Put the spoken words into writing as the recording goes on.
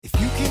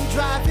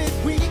drive it,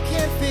 we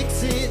can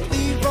fix it.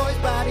 Leroy's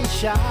Body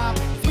Shop.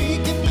 We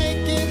can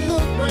make it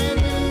look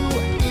brand new.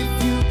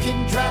 If you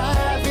can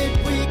drive it,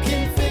 we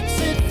can fix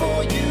it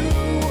for you.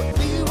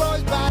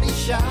 Leroy's Body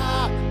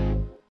Shop.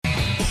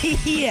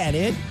 Yeah,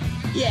 dude.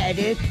 Yeah,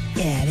 dude.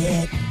 Yeah,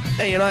 dude.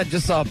 Hey, I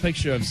just saw a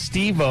picture of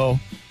Steve-O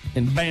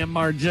and Bam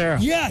Margera.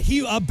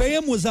 Yeah,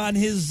 Bam was on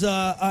his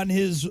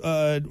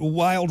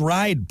Wild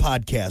Ride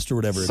podcast or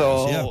whatever it is.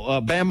 Yeah.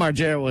 Bam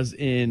Margera was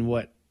in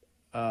what?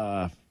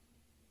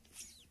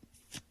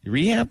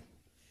 Rehab?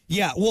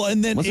 Yeah, well,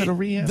 and then Was it a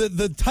rehab?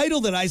 The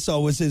title that I saw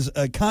was his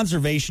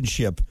conservation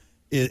ship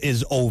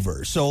is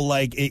over. So,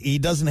 like, he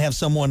doesn't have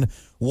someone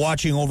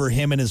watching over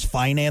him and his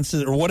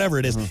finances or whatever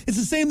it is. It's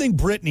the same thing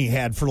Britney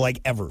had for,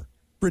 like, ever.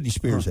 Britney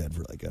Spears had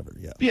for, like, ever,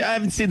 yeah. Yeah, I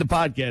haven't seen the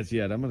podcast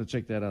yet. I'm going to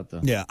check that out,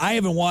 though. Yeah, I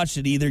haven't watched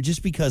it either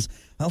just because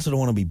I also don't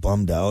want to be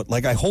bummed out.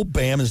 Like, I hope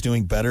Bam is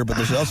doing better, but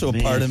there's also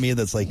a part of me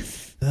that's like,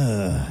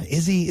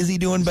 is he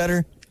doing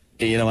better?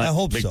 You know what? I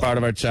hope Big so. part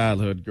of our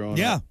childhood growing up.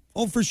 Yeah,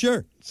 oh, for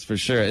sure. It's for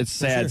sure. It's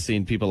sad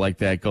seeing people like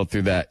that go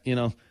through that,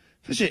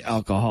 especially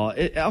alcohol.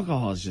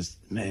 Alcohol is just,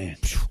 man,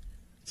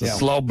 it's a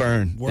slow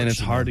burn, and it's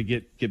hard to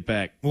get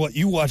back. Well,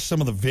 you watch some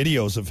of the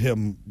videos of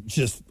him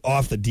just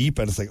off the deep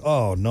end. It's like,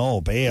 oh, no,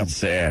 Bam. It's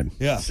sad.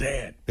 Yeah.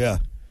 Sad. Yeah.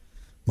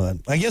 But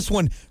I guess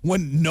when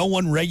no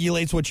one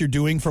regulates what you're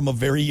doing from a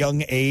very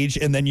young age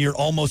and then you're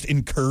almost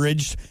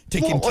encouraged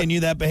to continue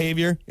that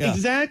behavior. Yeah.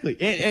 Exactly.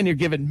 And you're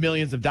given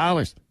millions of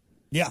dollars.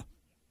 Yeah.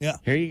 Yeah.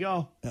 Here you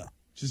go. Yeah.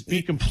 Just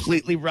be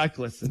completely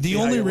reckless. The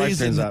only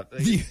reason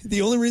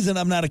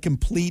I'm not a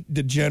complete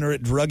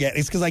degenerate drug addict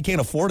is because I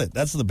can't afford it.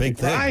 That's the big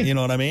thing. You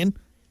know what I mean?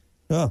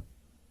 Yeah.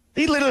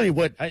 He literally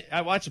would.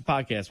 I watched a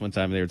podcast one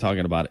time and they were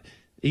talking about it.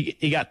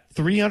 He got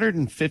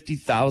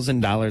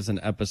 $350,000 an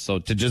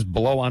episode to just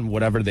blow on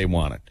whatever they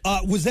wanted.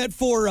 Was that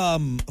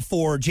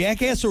for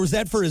Jackass or was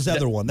that for his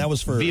other one? That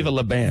was for Viva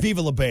La Bam.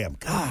 Viva La Bam.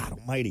 God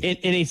almighty.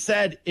 And he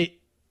said it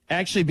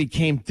actually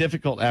became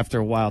difficult after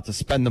a while to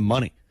spend the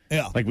money.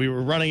 Yeah. Like we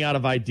were running out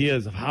of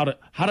ideas of how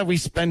do we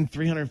spend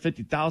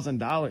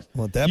 $350,000?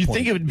 Well, at that you point,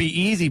 think it would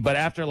be easy, but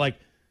after like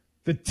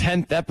the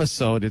 10th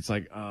episode, it's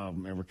like, oh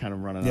man, we're kind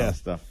of running out of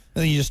stuff.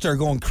 And then you just start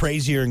going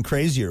crazier and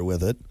crazier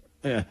with it.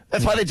 Yeah,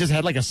 that's why they just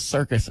had like a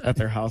circus at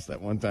their house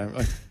that one time.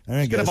 Like, all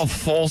right, get up a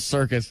full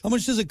circus. How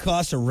much does it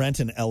cost to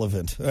rent an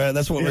elephant? All right,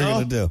 that's what we're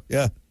going to do.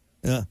 Yeah,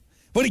 yeah.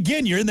 But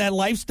again, you're in that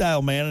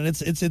lifestyle, man, and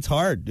it's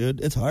hard,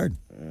 dude. It's hard.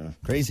 Yeah.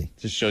 Crazy.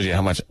 Just shows you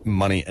how much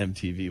money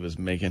MTV was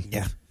making.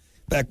 Yeah.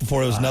 Back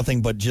before it was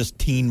nothing but just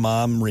Teen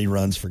Mom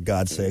reruns, for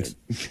God's sakes.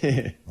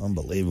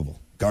 Unbelievable.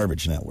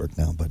 Garbage network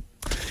now, but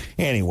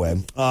anyway.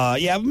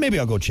 Yeah, maybe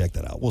I'll go check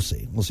that out. We'll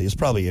see. It's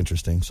probably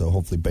interesting, so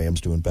hopefully Bam's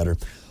doing better.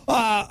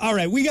 All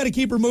right, we got to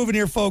keep her moving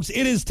here, folks.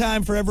 It is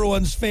time for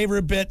everyone's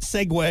favorite bit,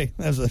 segue.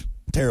 That was a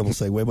terrible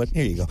segue, but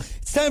here you go.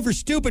 It's time for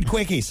Stupid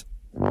Quickies.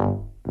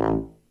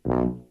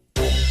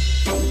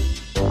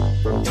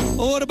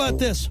 Well, what about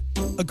this?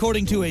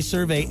 According to a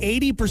survey,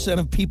 80%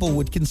 of people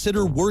would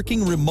consider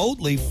working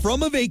remotely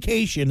from a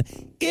vacation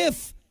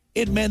if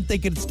it meant they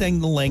could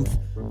extend the length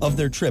of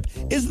their trip.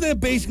 Isn't that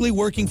basically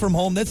working from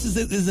home? This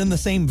is in the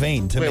same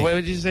vein to me. Wait, what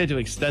did you say, to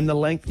extend the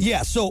length?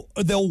 Yeah, so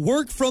they'll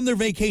work from their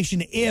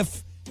vacation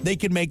if they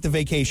can make the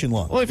vacation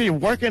long. Well, if you're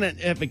working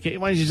at vacation,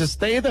 why don't you just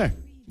stay there?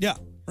 Yeah,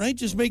 right?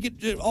 Just make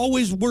it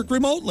always work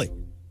remotely,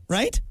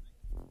 right?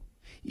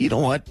 You know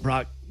what,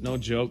 Brock? No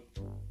joke.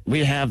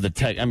 We have the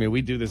tech. I mean,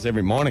 we do this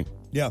every morning.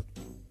 Yeah.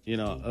 We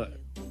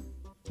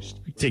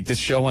take this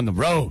show on the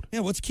road.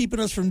 Yeah, what's keeping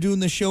us from doing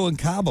this show in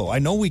Cabo? I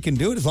know we can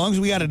do it as long as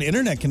we got an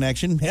internet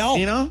connection. Hell.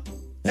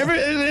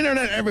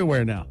 Internet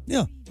everywhere now.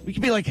 Yeah. We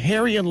can be like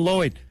Harry and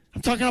Lloyd.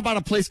 I'm talking about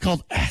a place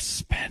called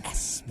Aspen.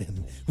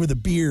 Where the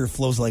beer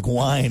flows like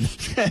wine.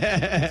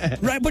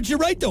 Right, but you're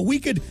right, though. We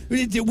could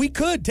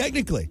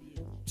technically.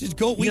 Just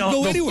go, we can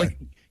go anywhere.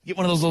 Get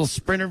one of those little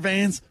Sprinter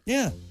vans.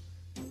 Yeah.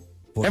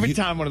 Boy, Every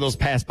time one of those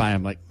pass by,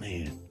 I'm like,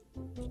 man,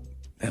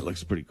 that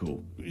looks pretty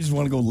cool. You just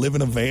want to go live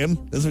in a van?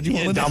 That's what you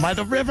want to do? Down by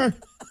the river.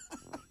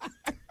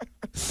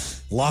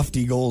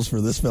 Lofty goals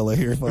for this fella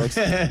here, folks.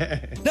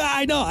 No,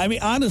 I know. I mean,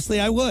 honestly,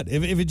 I would.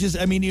 If it just,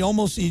 I mean, you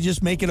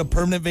just make it a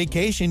permanent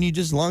vacation.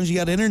 As long as you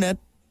got internet,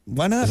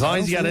 why not? As long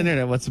as you got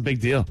internet, what's the big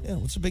deal? Yeah,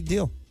 what's the big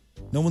deal?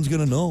 No one's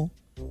going to know.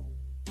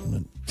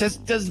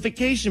 Does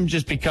vacation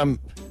just become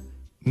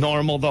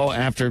normal, though,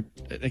 after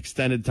an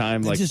extended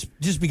time? It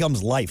just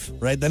becomes life,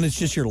 right? Then it's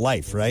just your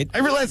life, right? I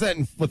realized that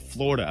with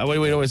Florida.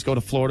 We'd always go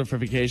to Florida for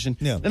vacation.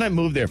 Yeah. Then I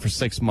moved there for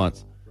 6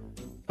 months.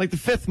 Like the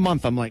 5th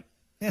month, I'm like,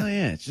 oh,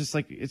 yeah, it's just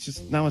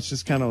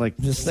kind of like,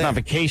 it's not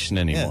vacation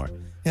anymore.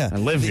 Yeah. I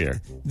live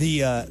here.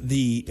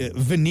 The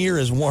veneer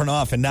is worn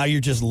off, and now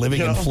you're just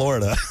living in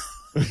Florida.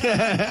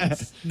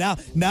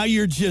 Now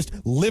you're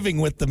just living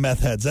with the meth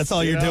heads. That's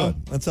all you're doing.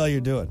 That's all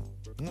you're doing.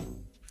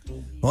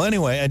 Well,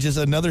 anyway, just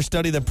another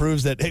study that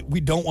proves that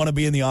we don't want to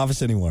be in the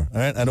office anymore. All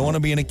right, I don't want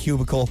to be in a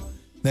cubicle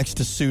next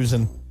to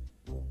Susan.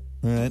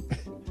 All right,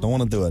 don't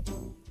want to do it.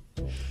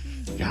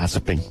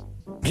 Gossiping.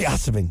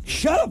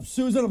 Shut up,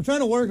 Susan. I'm trying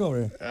to work over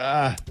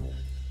here.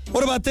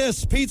 What about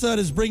this? Pizza Hut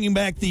is bringing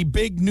back the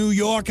big New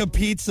Yorker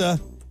pizza.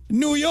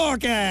 New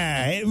Yorker!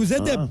 It was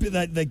at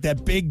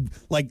that big,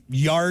 like,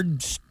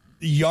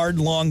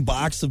 yard-long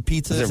box of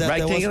pizza. Is it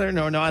rectangular?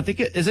 No. I think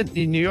isn't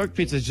New York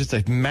pizza is just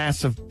a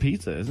massive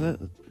pizza, isn't it?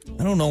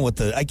 I don't know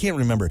I can't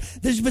remember.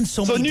 There's been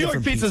so many. So New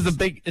York pizza is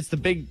the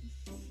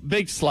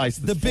big slice.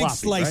 The big floppy,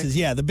 slices, right?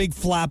 Yeah, the big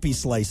floppy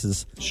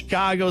slices.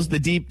 Chicago's the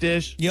deep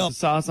dish. Yep. The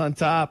sauce on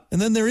top.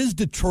 And then there is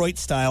Detroit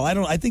style.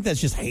 I think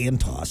that's just hand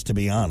tossed, to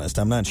be honest.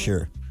 I'm not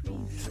sure.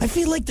 I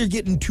feel like they're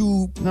getting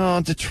too. No,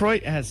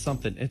 Detroit has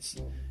something.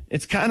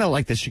 It's kind of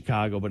like the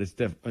Chicago, but it's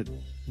different.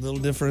 A little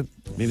different.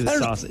 Maybe the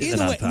sauce isn't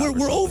Either way, on top.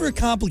 we're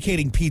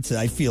overcomplicating pizza,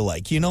 I feel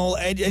like.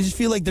 I just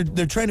feel like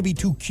they're trying to be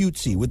too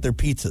cutesy with their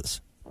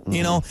pizzas.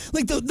 Mm-hmm.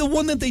 Like the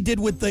one that they did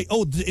with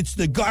it's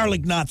the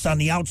garlic knots on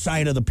the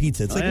outside of the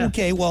pizza. It's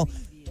okay, well,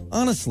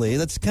 honestly,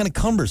 that's kind of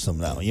cumbersome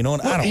now.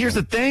 And here's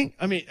the thing.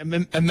 I mean,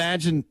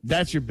 imagine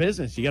that's your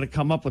business. You got to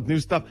come up with new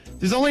stuff.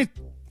 There's only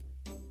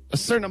a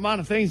certain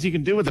amount of things you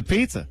can do with a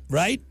pizza.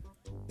 Right?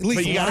 At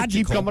least but you got to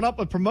keep logical. coming up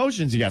with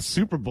promotions. You got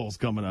Super Bowls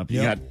coming up.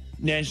 You Yep. got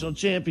national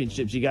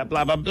championships. You got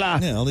blah, blah, blah.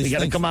 Yeah, all these we got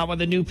to things. come out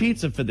with a new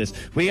pizza for this.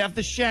 We have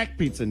the Shaq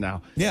pizza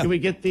now. Yeah. Can we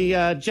get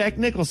the Jack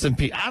Nicholson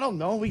pizza? I don't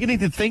know. We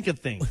need to think of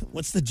things.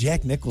 What's the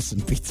Jack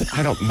Nicholson pizza?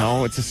 I don't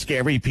know. It's a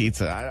scary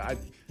pizza.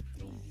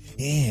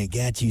 Yeah, I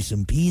got you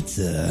some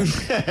pizza.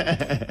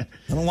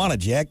 I don't want it,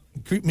 Jack.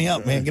 Creep me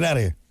out, man. Get out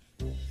of here.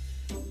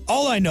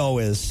 All I know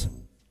is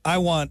I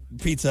want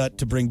Pizza Hut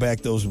to bring back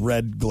those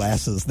red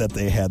glasses that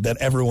they had that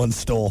everyone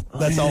stole.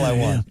 That's all I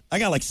want. I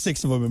got like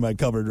 6 of them in my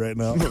cupboard right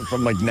now.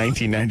 From like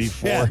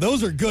 1994. Yeah,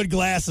 those are good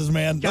glasses,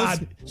 man.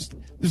 God,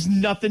 there's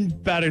nothing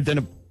better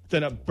than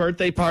a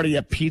birthday party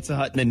at Pizza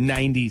Hut in the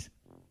 90s.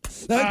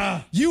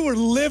 You were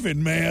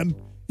living, man.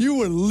 You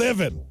were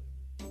living.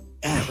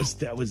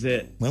 That was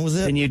it. When was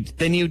it?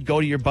 Then you'd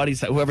go to your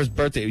buddy's, whoever's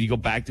birthday, you go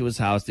back to his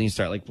house, then you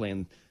start like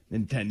playing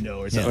Nintendo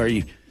or something.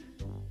 Yeah. Or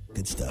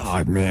Good stuff.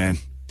 Oh man,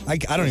 I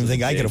don't even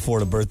think I could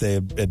afford a birthday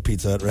at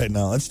Pizza Hut right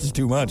now. That's just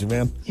too much,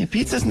 man. yeah,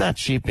 pizza's not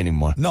cheap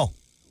anymore. No.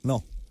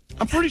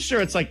 I'm pretty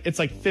sure it's like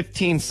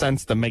 15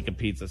 cents to make a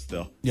pizza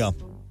still. Yeah.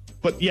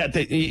 But yeah,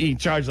 you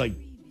charge like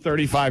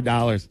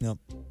 $35. Yep.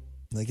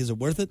 Like, is it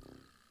worth it?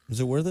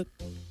 Is it worth it?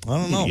 I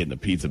don't know. You get in the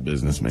pizza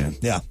business, man.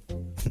 Yeah.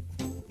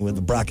 With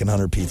the Brock and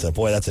Hunter pizza.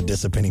 Boy, that's a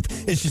disappointing.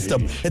 It's just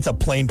it's a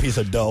plain piece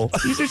of dough.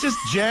 These are just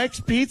Jack's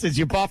pizzas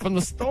you bought from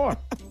the store.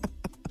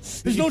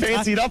 There's no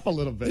fancied up a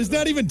little bit. There's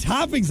not even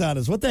toppings on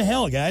this. What the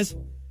hell, guys?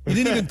 You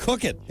didn't even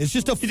cook it. It's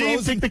just a You didn't even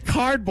frozen. take the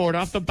cardboard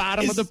off the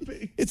bottom of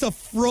the. It's a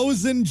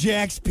frozen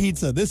Jack's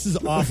pizza. This is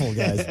awful,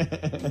 guys.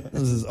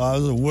 This is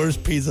the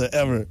worst pizza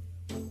ever.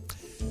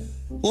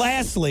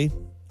 Lastly,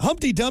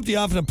 Humpty Dumpty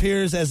often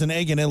appears as an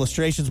egg in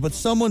illustrations, but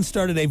someone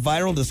started a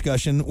viral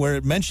discussion where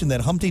it mentioned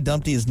that Humpty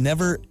Dumpty is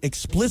never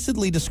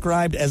explicitly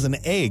described as an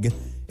egg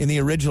in the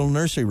original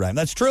nursery rhyme.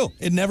 That's true.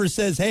 It never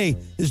says, hey,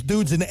 this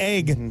dude's an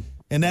egg,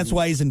 and that's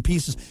why he's in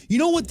pieces. You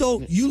know what,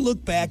 though? You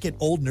look back at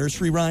old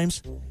nursery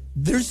rhymes,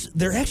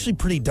 they're actually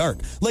pretty dark.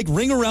 Like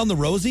Ring Around the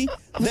Rosie.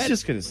 I was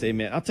just going to say,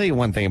 man, I'll tell you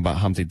one thing about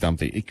Humpty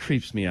Dumpty. It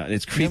creeps me out.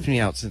 It's creeped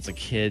me out since a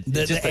kid.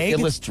 The egg?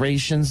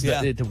 Illustrations.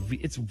 Yeah.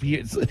 It's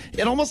weird.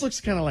 It almost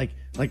looks kind of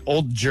like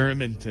old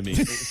German to me.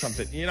 Or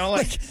something. You know,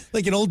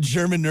 like an old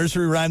German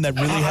nursery rhyme that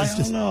really has I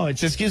just... don't know. It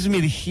just gives me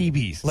the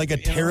heebies. Like a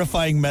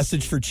terrifying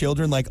message for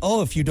children, like,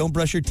 oh, if you don't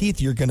brush your teeth,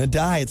 you're going to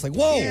die. It's like,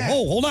 whoa,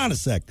 hold on a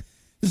sec.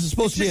 This is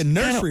supposed to be a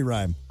nursery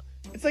rhyme.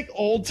 It's like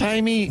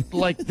old-timey,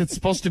 like, that's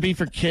supposed to be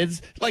for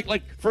kids.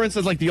 Like for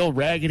instance, like the old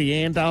Raggedy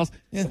Ann dolls.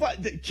 Yeah.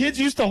 What, the kids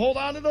used to hold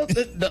on to those?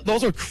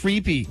 Those are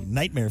creepy.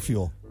 Nightmare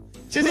fuel.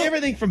 Just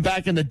everything from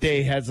back in the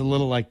day has a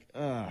little, like,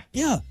 Yeah.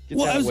 Get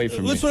that away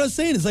from that's me. what I was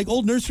saying. It's like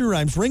old nursery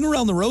rhymes. Ring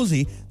Around the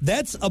Rosie,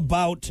 that's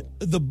about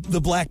the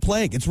Black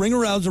Plague. It's Ring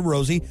Around the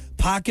Rosie,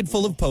 pocket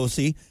full of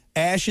posy,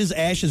 ashes,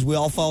 ashes, we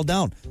all fall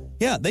down.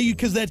 Yeah,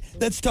 because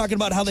that's talking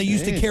about how they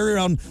used to carry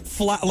around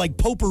like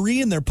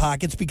potpourri in their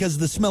pockets because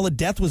the smell of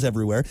death was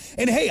everywhere.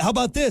 And hey, how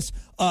about this?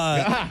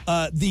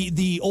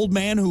 The old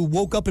man who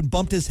woke up and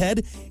bumped his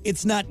head,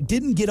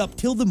 didn't get up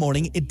till the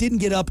morning. It didn't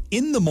get up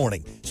in the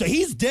morning. So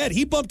he's dead.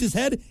 He bumped his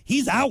head.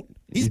 He's out.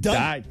 He's done.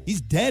 Died.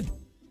 He's dead.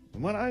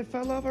 When I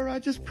fell over, I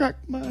just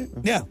cracked my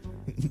Yeah.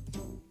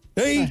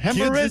 Hey,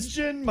 hemorrhage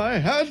in my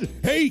head.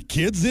 Hey,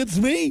 kids, it's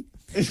me.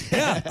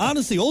 Yeah,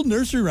 honestly, old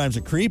nursery rhymes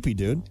are creepy,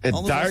 dude. It's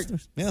All of dark.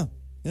 those- Yeah.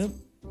 Yep.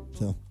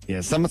 So.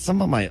 Yeah, some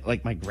of my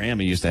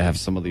grandma used to have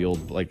some of the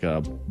old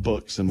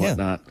books and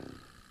whatnot.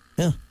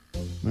 Yeah.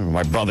 Remember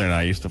my brother and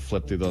I used to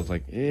flip through those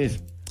like,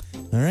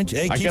 All right.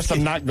 Hey, I guess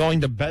I'm not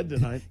going to bed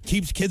tonight.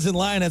 Keeps kids in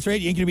line. That's right.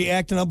 You ain't gonna be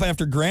acting up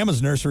after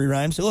grandma's nursery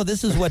rhymes. Oh,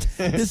 this is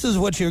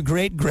what your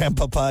great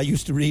grandpapa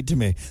used to read to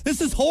me. This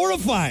is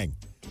horrifying.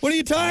 What are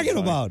you talking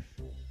about?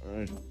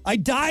 Right. I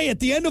die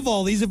at the end of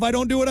all these if I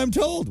don't do what I'm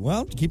told.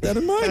 Well, keep that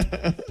in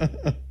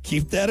mind.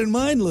 Keep that in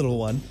mind, little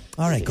one.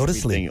 All right, go to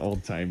sleep.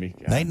 Old timey.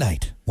 Night,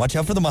 night. Watch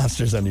out for the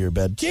monsters under your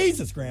bed.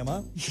 Jesus,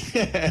 Grandma.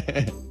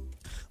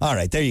 All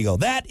right, there you go.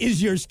 That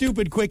is your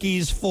stupid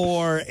quickies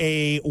for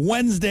a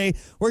Wednesday.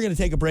 We're going to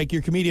take a break.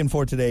 Your comedian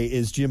for today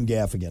is Jim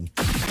Gaffigan.